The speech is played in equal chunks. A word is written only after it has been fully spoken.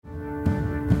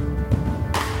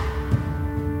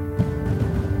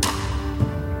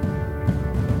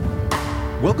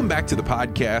Welcome back to the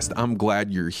podcast. I'm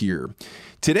glad you're here.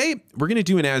 Today, we're going to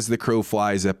do an As the Crow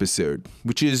Flies episode,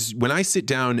 which is when I sit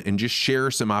down and just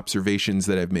share some observations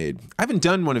that I've made. I haven't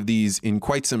done one of these in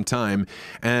quite some time,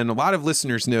 and a lot of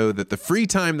listeners know that the free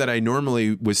time that I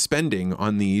normally was spending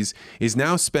on these is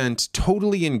now spent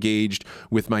totally engaged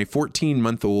with my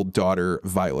 14-month-old daughter,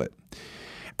 Violet.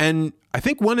 And I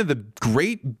think one of the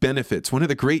great benefits, one of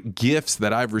the great gifts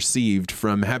that I've received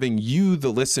from having you, the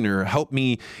listener, help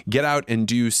me get out and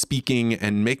do speaking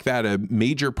and make that a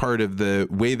major part of the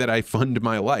way that I fund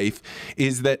my life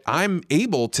is that I'm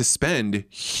able to spend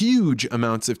huge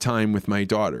amounts of time with my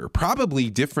daughter, probably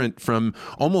different from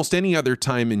almost any other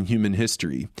time in human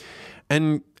history.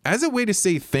 And as a way to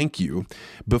say thank you,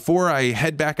 before I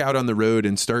head back out on the road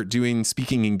and start doing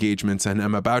speaking engagements, and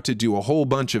I'm about to do a whole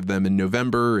bunch of them in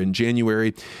November and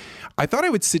January, I thought I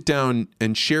would sit down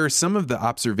and share some of the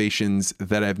observations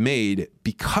that I've made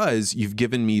because you've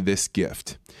given me this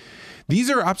gift. These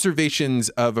are observations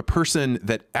of a person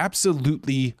that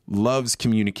absolutely loves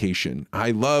communication.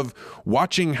 I love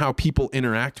watching how people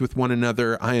interact with one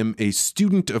another. I am a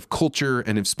student of culture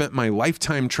and have spent my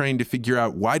lifetime trying to figure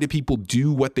out why do people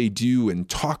do what they do and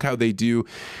talk how they do.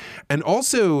 And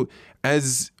also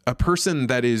as a person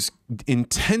that is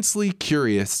intensely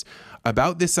curious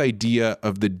about this idea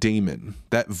of the daemon,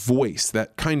 that voice,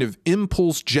 that kind of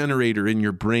impulse generator in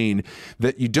your brain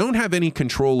that you don't have any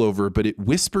control over, but it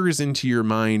whispers into your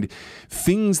mind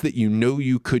things that you know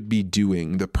you could be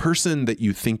doing, the person that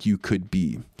you think you could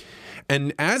be.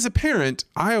 And as a parent,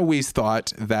 I always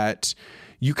thought that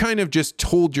you kind of just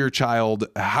told your child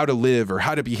how to live or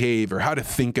how to behave or how to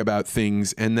think about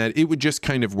things and that it would just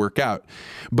kind of work out.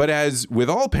 But as with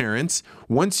all parents,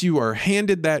 once you are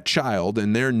handed that child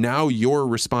and they're now your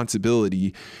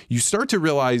responsibility, you start to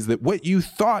realize that what you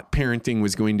thought parenting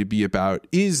was going to be about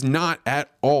is not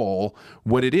at all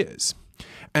what it is.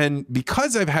 And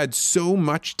because I've had so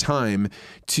much time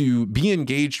to be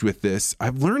engaged with this,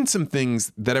 I've learned some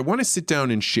things that I want to sit down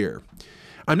and share.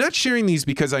 I'm not sharing these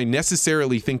because I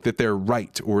necessarily think that they're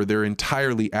right or they're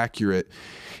entirely accurate.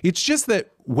 It's just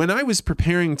that when I was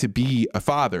preparing to be a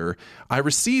father, I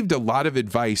received a lot of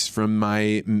advice from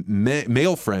my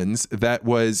male friends that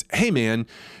was, hey man,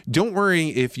 don't worry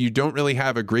if you don't really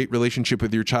have a great relationship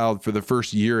with your child for the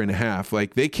first year and a half.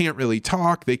 Like they can't really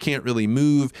talk, they can't really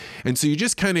move. And so you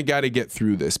just kind of got to get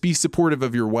through this. Be supportive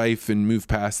of your wife and move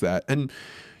past that. And,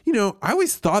 you know, I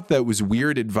always thought that was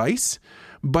weird advice,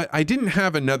 but I didn't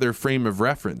have another frame of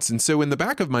reference. And so in the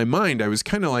back of my mind, I was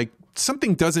kind of like,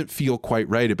 something doesn't feel quite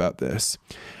right about this.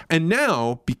 And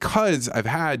now, because I've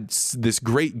had this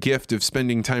great gift of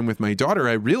spending time with my daughter,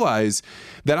 I realize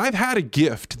that I've had a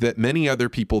gift that many other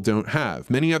people don't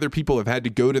have. Many other people have had to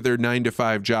go to their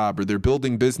 9-to-5 job, or they're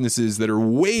building businesses that are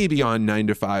way beyond 9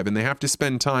 to 5, and they have to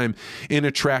spend time in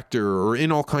a tractor or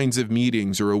in all kinds of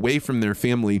meetings or away from their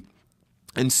family.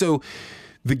 And so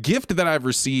the gift that I've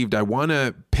received, I want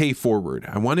to pay forward.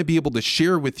 I want to be able to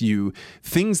share with you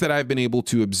things that I've been able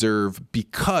to observe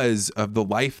because of the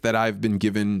life that I've been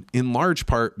given, in large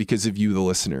part because of you, the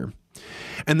listener.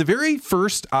 And the very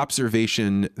first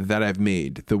observation that I've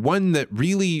made, the one that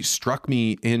really struck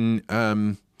me in a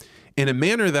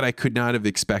manner that I could not have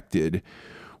expected,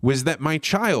 was that my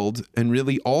child, and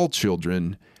really all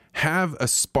children, have a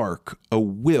spark, a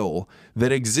will that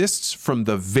exists from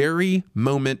the very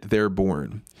moment they're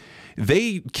born.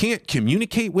 They can't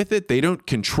communicate with it. They don't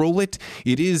control it.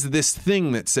 It is this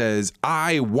thing that says,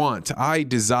 I want, I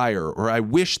desire, or I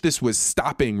wish this was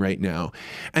stopping right now.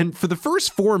 And for the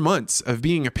first 4 months of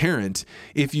being a parent,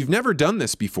 if you've never done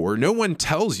this before, no one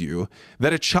tells you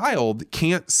that a child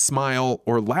can't smile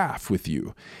or laugh with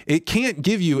you. It can't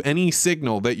give you any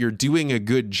signal that you're doing a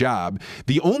good job.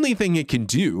 The only thing it can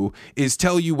do is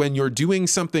tell you when you're doing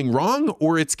something wrong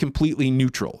or it's completely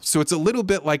neutral. So it's a little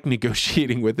bit like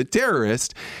negotiating with a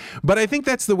terrorist, but I think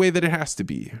that's the way that it has to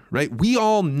be, right? We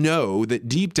all know that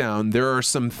deep down there are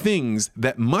some things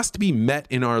that must be met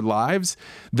in our lives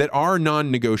that are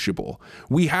non-negotiable.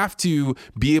 We have to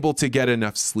be able to get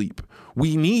enough sleep.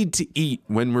 We need to eat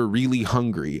when we're really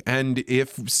hungry. And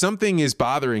if something is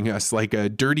bothering us, like a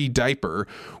dirty diaper,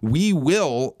 we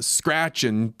will scratch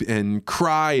and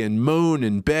cry and moan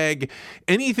and beg,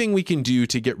 anything we can do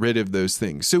to get rid of those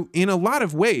things. So in a lot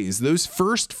of ways, those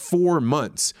first 4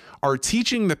 months are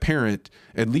teaching the parent,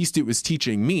 at least it was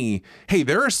teaching me, hey,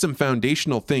 there are some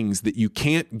foundational things that you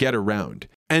can't get around.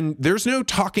 And there's no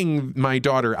talking my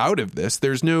daughter out of this.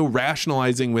 There's no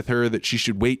rationalizing with her that she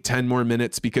should wait 10 more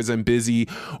minutes because I'm busy,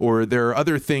 or there are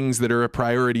other things that are a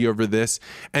priority over this.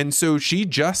 And so she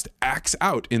just acts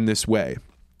out in this way.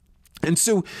 And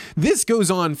so this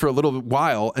goes on for a little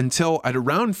while until at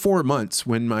around 4 months,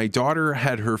 when my daughter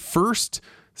had her first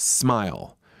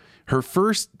smile, her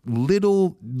first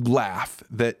little laugh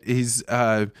that is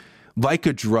like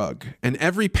a drug. And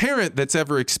every parent that's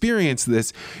ever experienced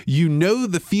this, you know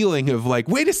the feeling of like,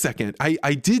 wait a second,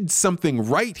 I did something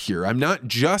right here. I'm not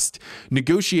just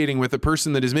negotiating with a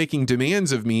person that is making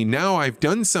demands of me. Now I've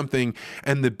done something,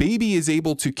 and the baby is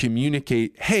able to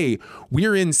communicate, hey,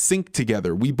 we're in sync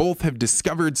together. We both have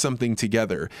discovered something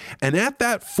together. And at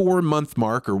that 4-month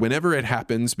mark, or whenever it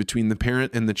happens between the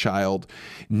parent and the child,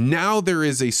 now there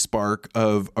is a spark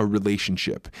of a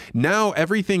relationship. Now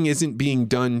everything isn't being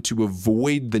done to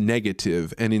avoid the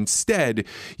negative, and instead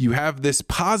you have this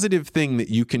positive thing that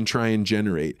you can try and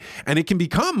generate, and it can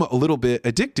become a little bit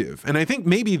addictive. And I think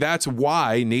maybe that's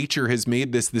why nature has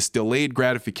made this delayed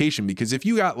gratification, because if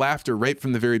you got laughter right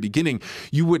from the very beginning,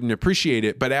 you wouldn't appreciate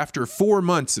it. But after 4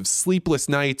 months of sleepless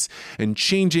nights and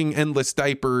changing endless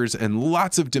diapers and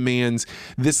lots of demands,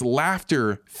 this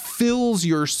laughter fills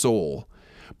your soul.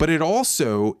 But it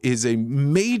also is a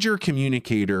major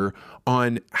communicator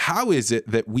on how is it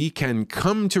that we can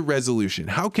come to resolution?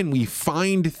 How can we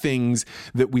find things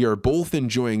that we are both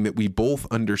enjoying, that we both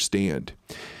understand?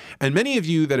 And many of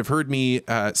you that have heard me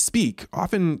speak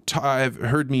often have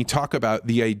heard me talk about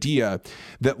the idea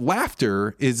that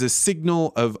laughter is a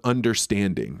signal of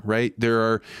understanding, right? There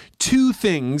are two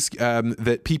things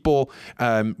that people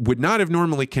would not have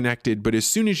normally connected, but as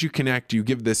soon as you connect, you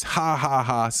give this ha, ha,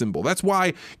 ha symbol. That's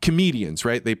why comedians,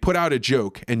 right? They put out a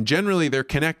joke, and generally they're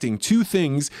connecting two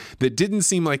things that didn't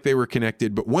seem like they were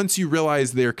connected, but once you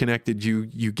realize they're connected,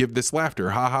 you give this laughter,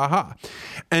 ha, ha, ha.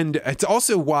 And it's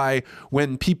also why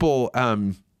when people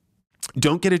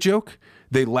don't get a joke,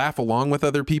 they laugh along with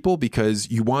other people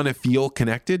because you want to feel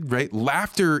connected, right?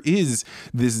 Laughter is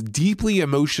this deeply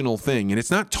emotional thing, and it's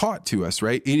not taught to us,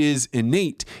 right? It is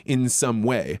innate in some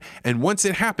way. And once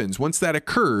it happens, once that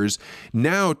occurs,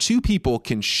 now two people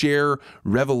can share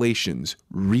revelations,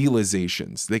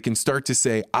 realizations. They can start to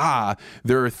say,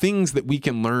 there are things that we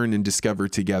can learn and discover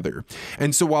together.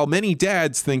 And so while many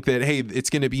dads think that, hey, it's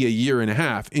going to be 1.5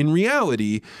 years, in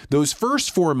reality, those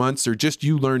first 4 months are just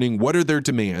you learning what are their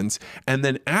demands. And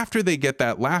then after they get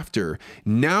that laughter,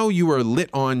 now you are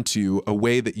lit on to a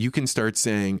way that you can start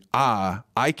saying,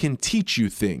 I can teach you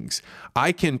things.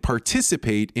 I can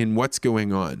participate in what's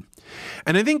going on.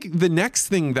 And I think the next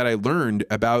thing that I learned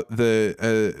about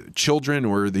the children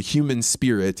or the human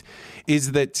spirit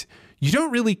is that you don't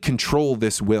really control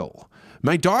this will.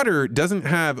 My daughter doesn't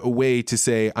have a way to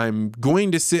say, I'm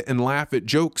going to sit and laugh at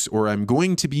jokes, or I'm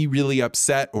going to be really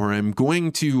upset, or I'm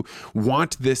going to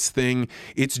want this thing.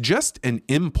 It's just an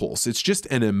impulse. It's just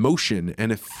an emotion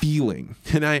and a feeling.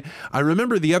 And I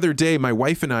remember the other day, my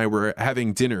wife and I were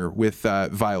having dinner with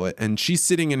Violet, and she's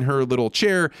sitting in her little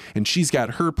chair, and she's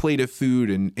got her plate of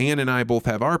food, and Anne and I both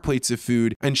have our plates of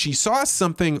food, and she saw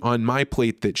something on my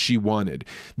plate that she wanted.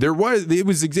 It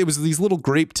was these little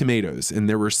grape tomatoes, and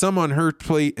there were some on her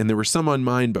plate and there were some on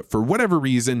mine, but for whatever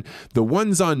reason, the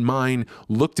ones on mine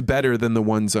looked better than the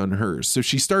ones on hers. So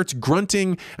she starts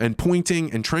grunting and pointing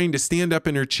and trying to stand up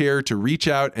in her chair to reach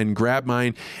out and grab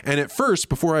mine. And at first,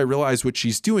 before I realize what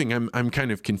she's doing, I'm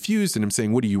kind of confused, and I'm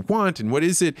saying, what do you want? And what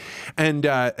is it? And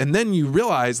then you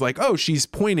realize, like, oh, she's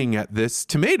pointing at this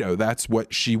tomato. That's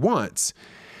what she wants.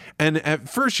 And at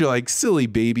first you're like, silly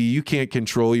baby, you can't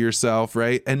control yourself,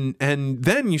 right? And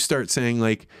then you start saying,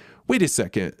 like, wait a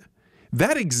second.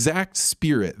 That exact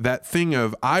spirit, that thing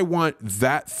of I want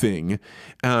that thing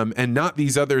and not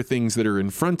these other things that are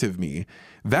in front of me,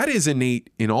 that is innate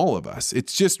in all of us.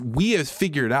 It's just we have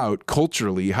figured out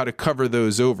culturally how to cover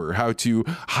those over, how to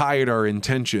hide our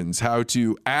intentions, how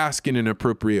to ask in an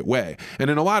appropriate way. And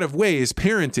in a lot of ways,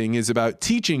 parenting is about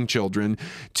teaching children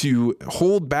to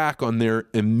hold back on their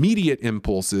immediate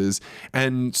impulses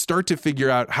and start to figure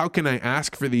out, how can I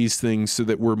ask for these things so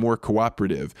that we're more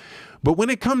cooperative? But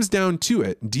when it comes down to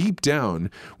it, deep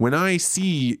down, when I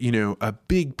see, a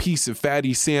big piece of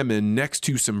fatty salmon next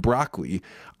to some broccoli,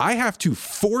 I have to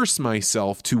force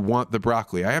myself to want the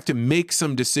broccoli. I have to make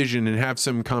some decision and have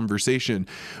some conversation.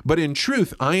 But in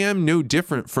truth, I am no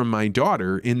different from my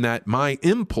daughter in that my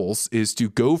impulse is to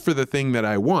go for the thing that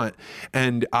I want,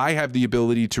 and I have the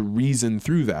ability to reason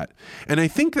through that. And I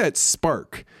think that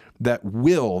spark, that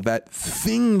will, that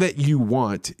thing that you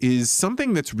want, is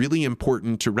something that's really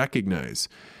important to recognize.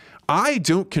 I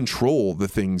don't control the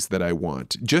things that I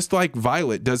want, just like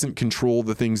Violet doesn't control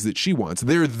the things that she wants.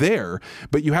 They're there,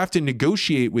 but you have to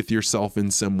negotiate with yourself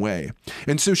in some way.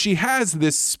 And so she has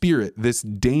this spirit, this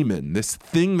daemon, this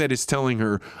thing that is telling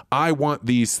her, I want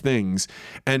these things.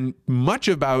 And much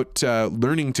about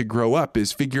learning to grow up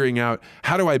is figuring out,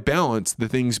 how do I balance the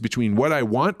things between what I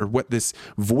want, or what this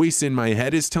voice in my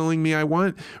head is telling me I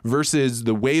want, versus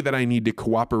the way that I need to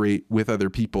cooperate with other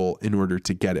people in order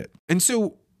to get it. And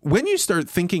so when you start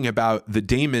thinking about the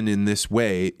daemon in this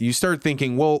way, you start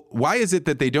thinking, well, why is it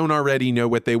that they don't already know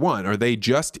what they want? Are they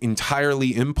just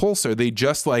entirely impulse? Are they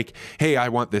just like, hey, I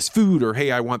want this food, or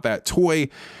hey, I want that toy?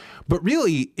 But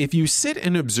really, if you sit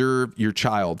and observe your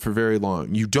child for very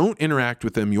long, you don't interact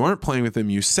with them, you aren't playing with them,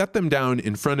 you set them down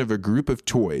in front of a group of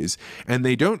toys, and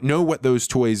they don't know what those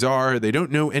toys are, they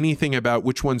don't know anything about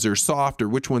which ones are soft or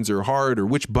which ones are hard, or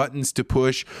which buttons to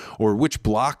push, or which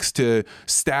blocks to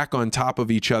stack on top of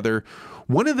each other.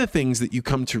 One of the things that you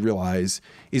come to realize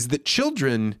is that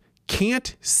children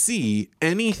can't see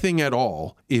anything at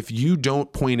all if you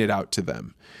don't point it out to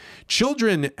them.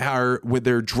 Children are, when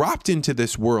they're dropped into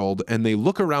this world and they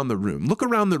look around the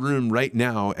room right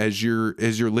now as you're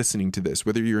listening to this,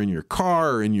 whether you're in your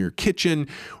car or in your kitchen,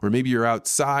 or maybe you're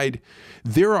outside,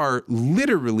 there are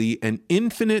literally an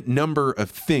infinite number of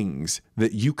things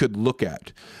that you could look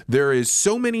at. There is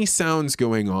so many sounds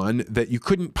going on that you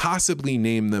couldn't possibly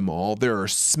name them all. There are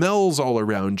smells all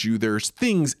around you. There's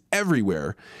things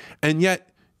everywhere. And yet,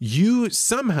 you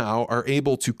somehow are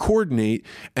able to coordinate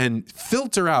and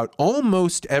filter out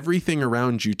almost everything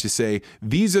around you to say,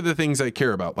 these are the things I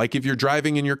care about. Like if you're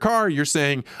driving in your car, you're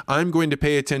saying, I'm going to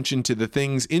pay attention to the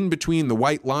things in between the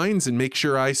white lines and make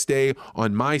sure I stay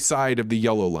on my side of the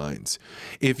yellow lines.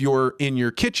 If you're in your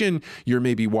kitchen, you're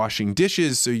maybe washing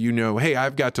dishes, so you know, hey,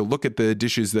 I've got to look at the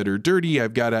dishes that are dirty.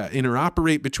 I've got to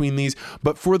interoperate between these.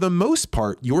 But for the most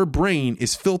part, your brain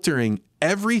is filtering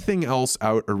everything else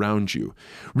out around you.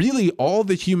 Really, all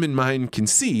the human mind can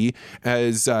see,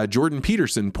 as Jordan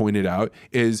Peterson pointed out,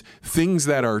 is things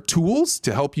that are tools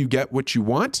to help you get what you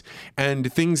want,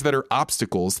 and things that are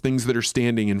obstacles, things that are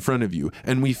standing in front of you.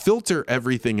 And we filter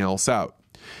everything else out.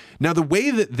 Now, the way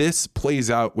that this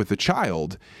plays out with a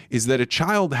child is that a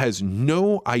child has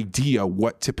no idea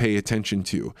what to pay attention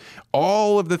to.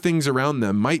 All of the things around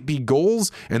them might be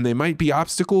goals and they might be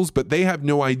obstacles, but they have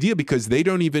no idea because they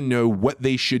don't even know what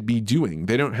they should be doing.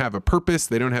 They don't have a purpose.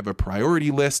 They don't have a priority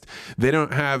list. They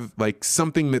don't have like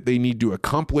something that they need to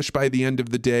accomplish by the end of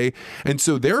the day. And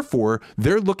so therefore,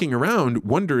 they're looking around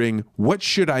wondering, what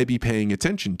should I be paying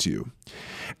attention to?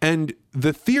 And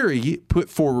the theory put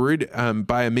forward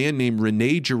by a man named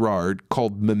Rene Girard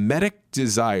called mimetic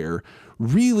desire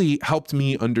really helped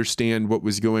me understand what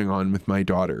was going on with my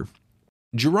daughter.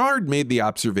 Girard made the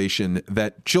observation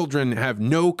that children have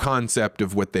no concept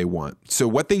of what they want. So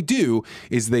what they do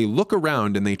is they look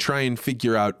around and they try and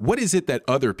figure out, what is it that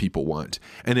other people want?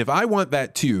 And if I want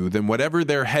that too, then whatever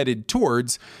they're headed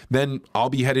towards, then I'll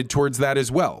be headed towards that as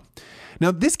well. Now,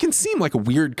 this can seem like a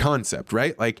weird concept,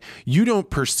 right? Like you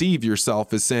don't perceive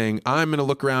yourself as saying, I'm going to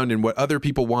look around and what other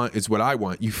people want is what I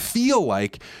want. You feel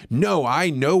like, no,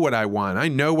 I know what I want. I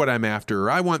know what I'm after.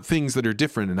 Or I want things that are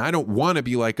different and I don't want to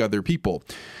be like other people.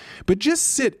 But just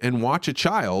sit and watch a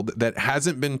child that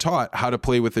hasn't been taught how to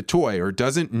play with a toy or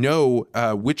doesn't know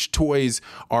which toys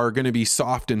are going to be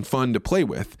soft and fun to play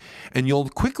with. And you'll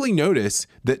quickly notice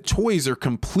that toys are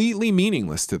completely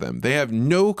meaningless to them. They have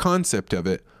no concept of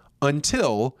it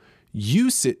until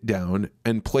you sit down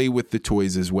and play with the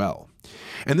toys as well.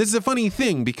 And this is a funny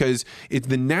thing because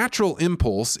the natural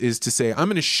impulse is to say, I'm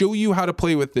going to show you how to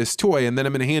play with this toy and then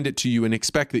I'm going to hand it to you and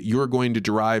expect that you're going to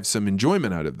derive some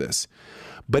enjoyment out of this.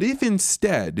 But if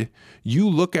instead you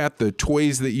look at the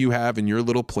toys that you have in your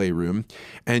little playroom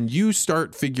and you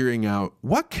start figuring out,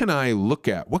 what can I look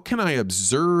at? What can I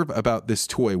observe about this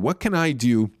toy? What can I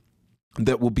do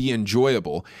that will be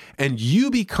enjoyable, and you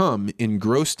become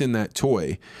engrossed in that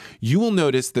toy, you will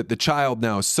notice that the child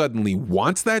now suddenly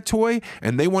wants that toy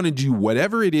and they want to do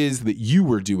whatever it is that you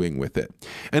were doing with it.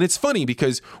 And it's funny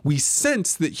because we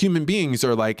sense that human beings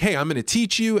are like, hey, I'm going to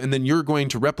teach you and then you're going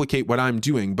to replicate what I'm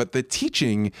doing. But the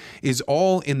teaching is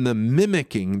all in the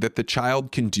mimicking that the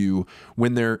child can do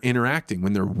when they're interacting,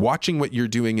 when they're watching what you're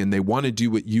doing and they want to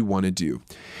do what you want to do.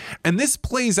 And this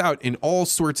plays out in all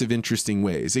sorts of interesting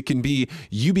ways. It can be be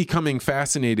you becoming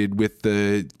fascinated with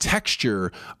the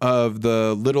texture of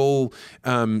the little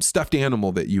stuffed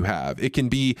animal that you have. It can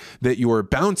be that you're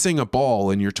bouncing a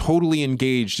ball and you're totally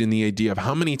engaged in the idea of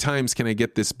how many times can I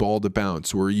get this ball to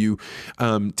bounce, or you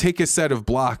take a set of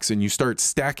blocks and you start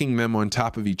stacking them on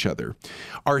top of each other.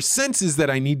 Our sense is that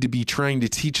I need to be trying to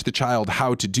teach the child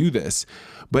how to do this.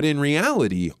 But in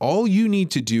reality, all you need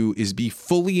to do is be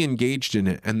fully engaged in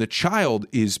it, and the child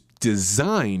is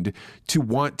designed to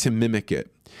want to mimic it.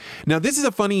 Now, this is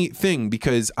a funny thing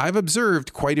because I've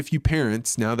observed quite a few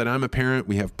parents. Now that I'm a parent,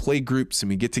 we have play groups and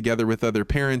we get together with other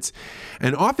parents.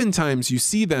 And oftentimes you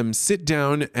see them sit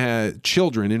down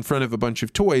children in front of a bunch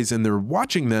of toys, and they're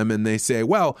watching them and they say,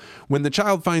 well, when the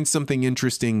child finds something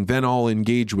interesting, then I'll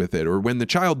engage with it. Or when the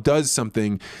child does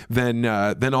something, then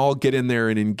I'll get in there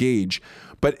and engage.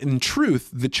 But in truth,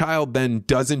 the child then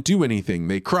doesn't do anything.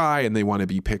 They cry and they want to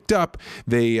be picked up.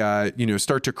 They,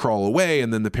 start to crawl away,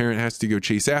 and then the parent has to go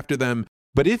chase after them.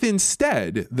 But if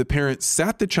instead the parent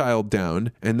sat the child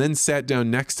down and then sat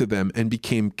down next to them and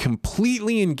became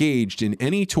completely engaged in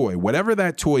any toy, whatever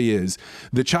that toy is,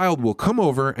 the child will come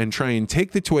over and try and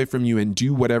take the toy from you and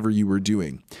do whatever you were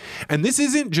doing. And this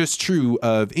isn't just true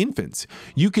of infants.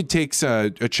 You could take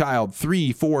a child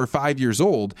 3, 4, 5 years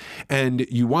old, and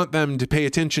you want them to pay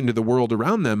attention to the world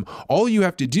around them. All you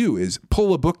have to do is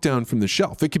pull a book down from the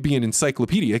shelf. It could be an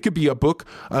encyclopedia. It could be a book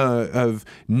of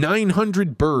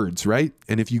 900 birds, right?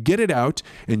 And if you get it out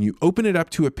and you open it up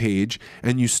to a page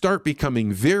and you start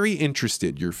becoming very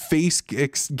interested, your face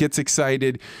gets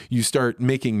excited, you start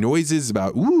making noises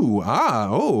about, ooh, ah,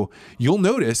 oh, you'll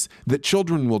notice that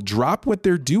children will drop what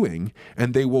they're doing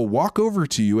and they will walk over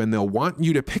to you and they'll want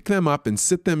you to pick them up and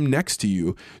sit them next to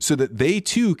you so that they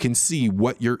too can see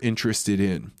what you're interested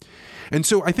in. And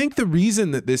so I think the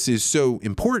reason that this is so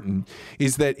important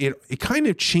is that it kind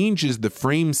of changes the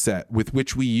frame set with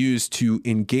which we use to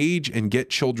engage and get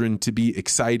children to be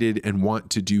excited and want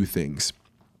to do things.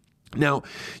 Now,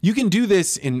 you can do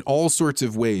this in all sorts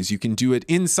of ways. You can do it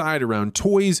inside around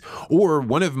toys, or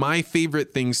one of my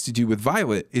favorite things to do with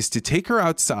Violet is to take her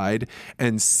outside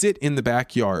and sit in the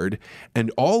backyard. And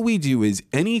all we do is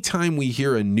anytime we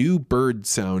hear a new bird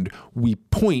sound, we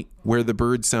point where the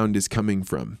bird sound is coming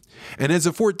from. And as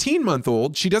a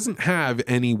 14-month-old, she doesn't have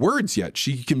any words yet.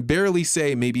 She can barely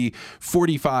say maybe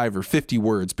 45 or 50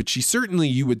 words, but she certainly,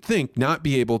 you would think, not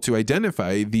be able to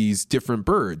identify these different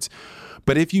birds.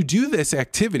 But if you do this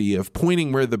activity of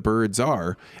pointing where the birds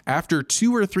are, after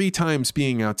 2 or 3 times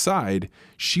being outside,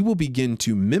 she will begin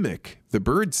to mimic the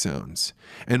bird sounds.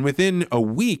 And within a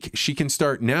week, she can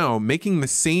start now making the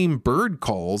same bird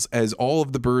calls as all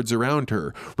of the birds around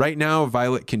her. Right now,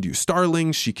 Violet can do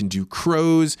starlings, she can do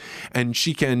crows, and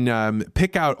she can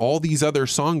pick out all these other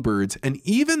songbirds. And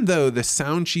even though the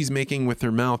sound she's making with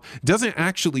her mouth doesn't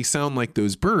actually sound like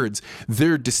those birds,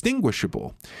 they're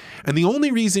distinguishable. And the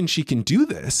only reason she can do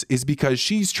this is because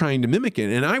she's trying to mimic it.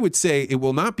 And I would say it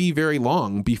will not be very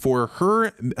long before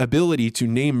her ability to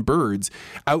name birds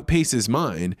outpaces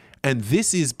mine. And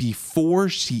this is before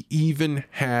she even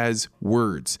has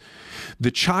words. The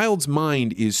child's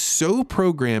mind is so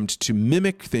programmed to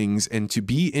mimic things and to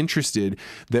be interested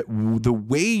that the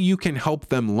way you can help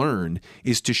them learn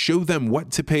is to show them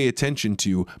what to pay attention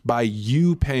to by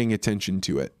you paying attention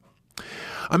to it.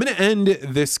 I'm going to end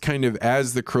this kind of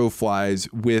As the Crow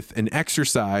Flies with an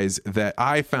exercise that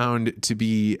I found to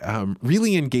be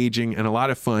really engaging and a lot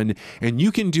of fun. And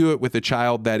you can do it with a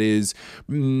child that is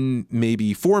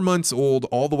maybe 4 months old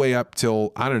all the way up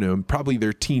till, I don't know, probably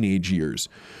their teenage years,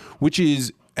 which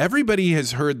is everybody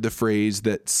has heard the phrase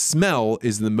that smell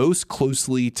is the most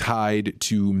closely tied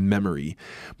to memory,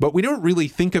 but we don't really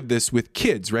think of this with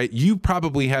kids, right? You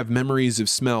probably have memories of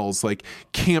smells like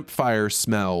campfire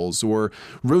smells or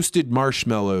roasted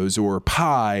marshmallows or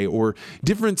pie or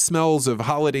different smells of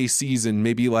holiday season,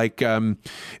 maybe like pine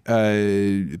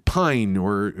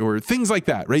or things like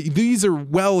that, right? These are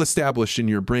well established in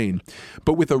your brain.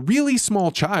 But with a really small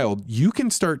child, you can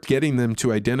start getting them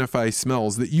to identify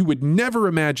smells that you would never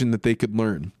imagine that they could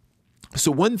learn.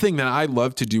 So one thing that I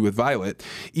love to do with Violet,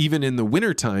 even in the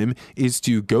wintertime, is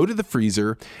to go to the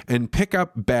freezer and pick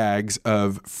up bags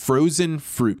of frozen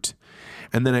fruit.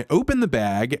 And then I open the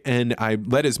bag and I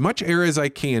let as much air as I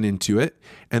can into it.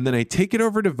 And then I take it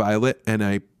over to Violet and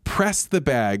I press the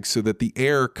bag so that the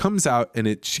air comes out and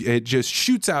it just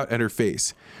shoots out at her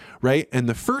face. Right? And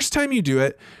the first time you do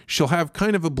it, she'll have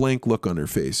kind of a blank look on her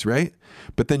face, right?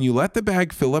 but then you let the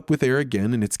bag fill up with air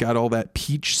again, and it's got all that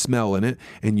peach smell in it,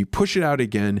 and you push it out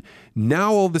again.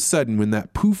 Now, all of a sudden, when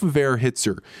that poof of air hits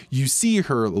her, you see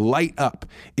her light up.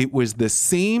 It was the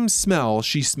same smell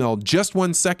she smelled just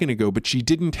 1 second ago, but she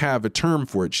didn't have a term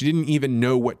for it. She didn't even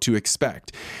know what to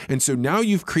expect. And so now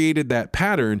you've created that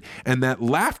pattern, and that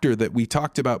laughter that we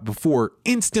talked about before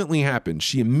instantly happens.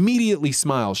 She immediately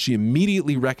smiles. She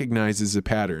immediately recognizes a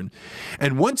pattern.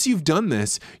 And once you've done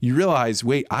this, you realize,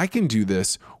 wait, I can do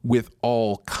this with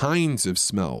all kinds of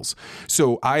smells.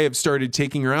 So I have started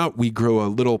taking her out. We grow a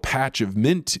little patch of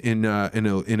mint in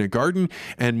a garden.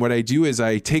 And what I do is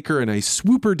I take her and I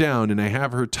swoop her down and I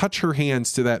have her touch her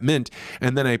hands to that mint.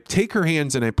 And then I take her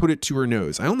hands and I put it to her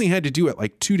nose. I only had to do it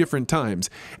like 2 different times.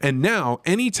 And now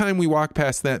anytime we walk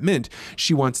past that mint,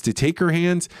 she wants to take her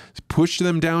hands, push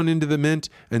them down into the mint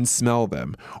and smell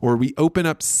them. Or we open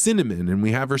up cinnamon and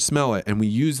we have her smell it and we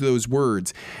use those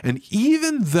words. And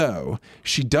even though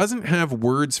she doesn't have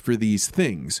words for these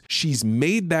things, she's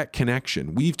made that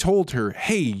connection. We've told her,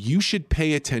 hey, you should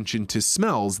pay attention to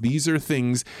smells. These are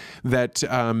things that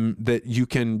that you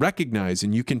can recognize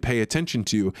and you can pay attention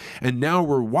to. And now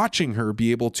we're watching her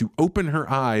be able to open her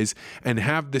eyes and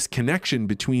have this connection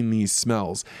between these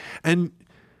smells. And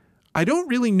I don't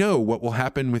really know what will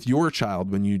happen with your child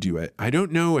when you do it. I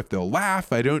don't know if they'll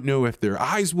laugh. I don't know if their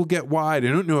eyes will get wide. I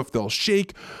don't know if they'll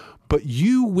shake. But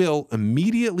you will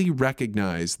immediately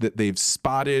recognize that they've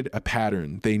spotted a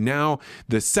pattern. They now,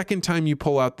 the second time you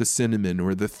pull out the cinnamon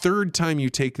or the third time you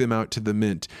take them out to the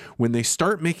mint, when they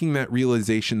start making that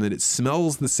realization that it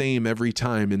smells the same every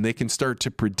time and they can start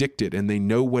to predict it and they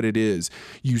know what it is,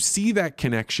 you see that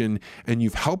connection and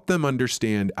you've helped them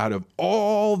understand out of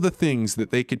all the things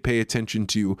that they could pay attention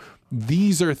to,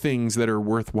 these are things that are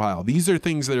worthwhile. These are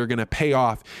things that are going to pay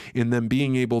off in them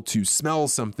being able to smell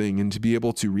something and to be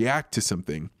able to react to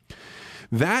something.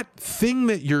 That thing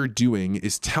that you're doing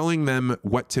is telling them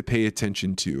what to pay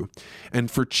attention to. And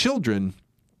for children,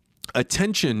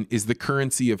 attention is the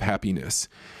currency of happiness.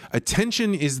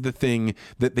 Attention is the thing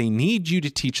that they need you to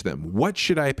teach them. What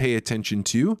should I pay attention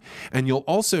to? And you'll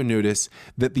also notice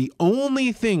that the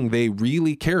only thing they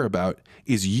really care about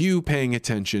is you paying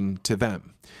attention to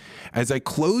them. As I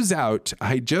close out,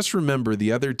 I just remember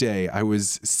the other day I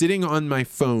was sitting on my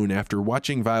phone after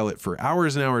watching Violet for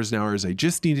hours and hours and hours. I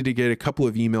just needed to get a couple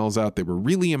of emails out that were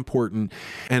really important.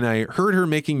 And I heard her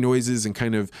making noises and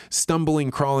kind of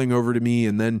stumbling, crawling over to me.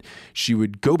 And then she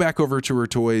would go back over to her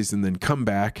toys and then come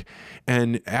back.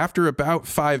 And after about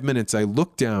 5 minutes, I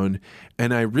looked down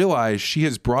and I realized she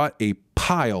has brought a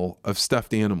pile of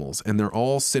stuffed animals and they're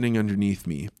all sitting underneath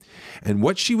me. And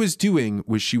what she was doing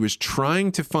was she was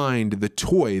trying to find the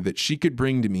toy that she could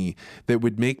bring to me that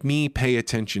would make me pay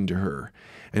attention to her.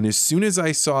 And as soon as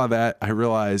I saw that, I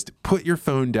realized, put your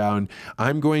phone down.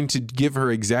 I'm going to give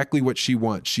her exactly what she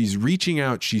wants. She's reaching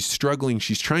out. She's struggling.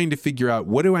 She's trying to figure out,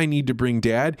 what do I need to bring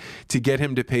Dad to get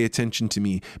him to pay attention to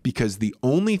me? Because the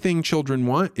only thing children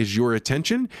want is your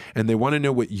attention, and they want to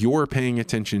know what you're paying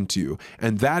attention to.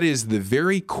 And that is the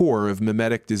very core of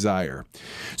mimetic desire.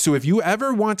 So if you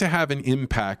ever want to have an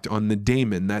impact on the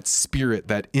daemon, that spirit,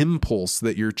 that impulse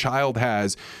that your child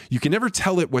has, you can never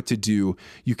tell it what to do.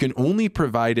 You can only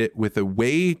provide it with a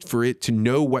way for it to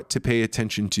know what to pay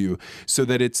attention to, so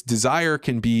that its desire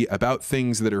can be about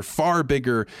things that are far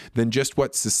bigger than just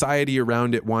what society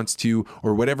around it wants to,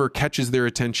 or whatever catches their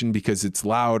attention because it's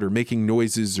loud or making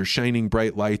noises or shining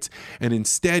bright lights. And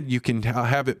instead you can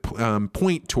have it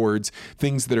point towards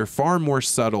things that are far more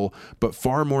subtle but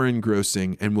far more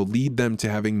engrossing, and will lead them to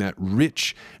having that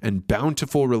rich and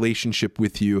bountiful relationship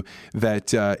with you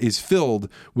that is filled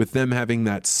with them having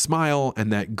that smile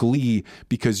and that glee,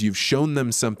 because you've shown them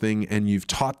something and you've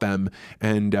taught them,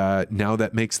 and now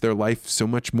that makes their life so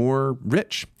much more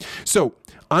rich. So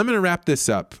I'm going to wrap this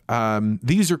up.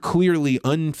 These are clearly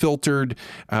unfiltered,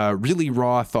 really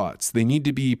raw thoughts. They need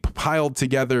to be piled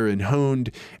together and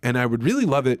honed, and I would really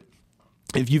love it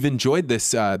if you've enjoyed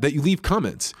this, that you leave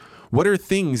comments. What are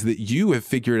things that you have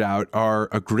figured out are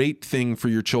a great thing for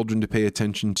your children to pay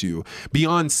attention to?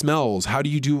 Beyond smells, how do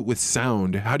you do it with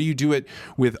sound? How do you do it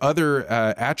with other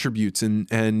attributes and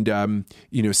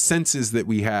senses that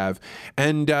we have?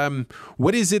 And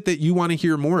what is it that you want to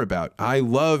hear more about? I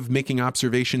love making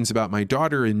observations about my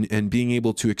daughter and being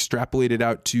able to extrapolate it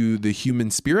out to the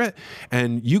human spirit.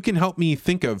 And you can help me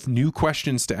think of new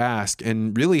questions to ask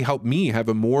and really help me have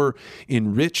a more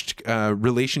enriched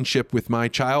relationship with my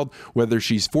child whether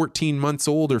she's 14 months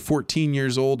old or 14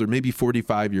 years old or maybe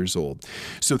 45 years old.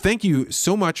 So thank you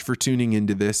so much for tuning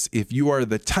into this. If you are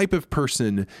the type of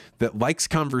person that likes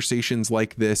conversations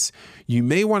like this, you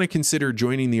may want to consider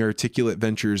joining the Articulate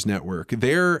Ventures Network.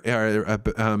 There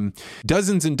are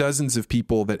dozens and dozens of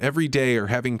people that every day are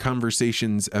having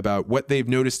conversations about what they've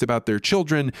noticed about their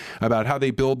children, about how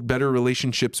they build better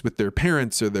relationships with their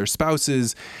parents or their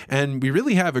spouses. And we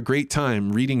really have a great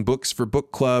time reading books for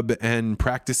book club and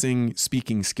practicing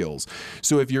speaking skills.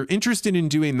 So if you're interested in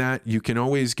doing that, you can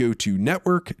always go to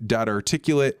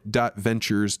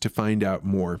network.articulate.ventures to find out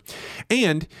more.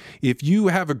 And if you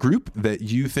have a group that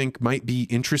you think might be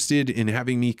interested in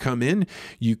having me come in,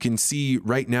 you can see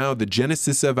right now the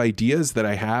genesis of ideas that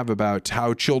I have about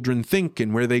how children think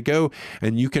and where they go.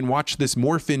 And you can watch this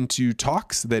morph into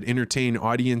talks that entertain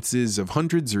audiences of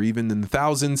hundreds or even in the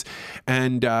thousands.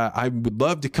 And I would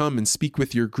love to come and speak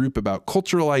with your group about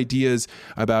cultural ideas,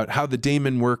 about how the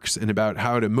daemon works, and about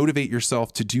how to motivate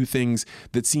yourself to do things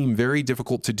that seem very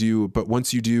difficult to do, but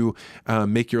once you do,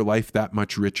 make your life that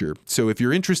much richer. So if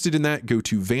you're interested in that, go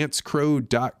to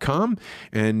vancecrowe.com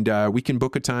and we can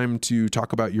book a time to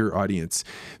talk about your audience.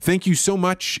 Thank you so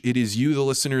much. It is you, the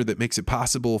listener, that makes it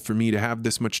possible for me to have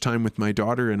this much time with my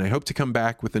daughter, and I hope to come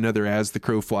back with another As the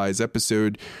Crow Flies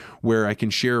episode where I can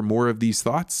share more of these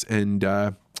thoughts, and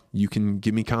you can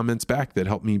give me comments back that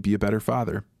help me be a better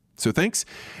father. So thanks,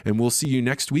 and we'll see you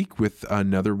next week with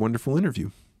another wonderful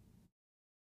interview.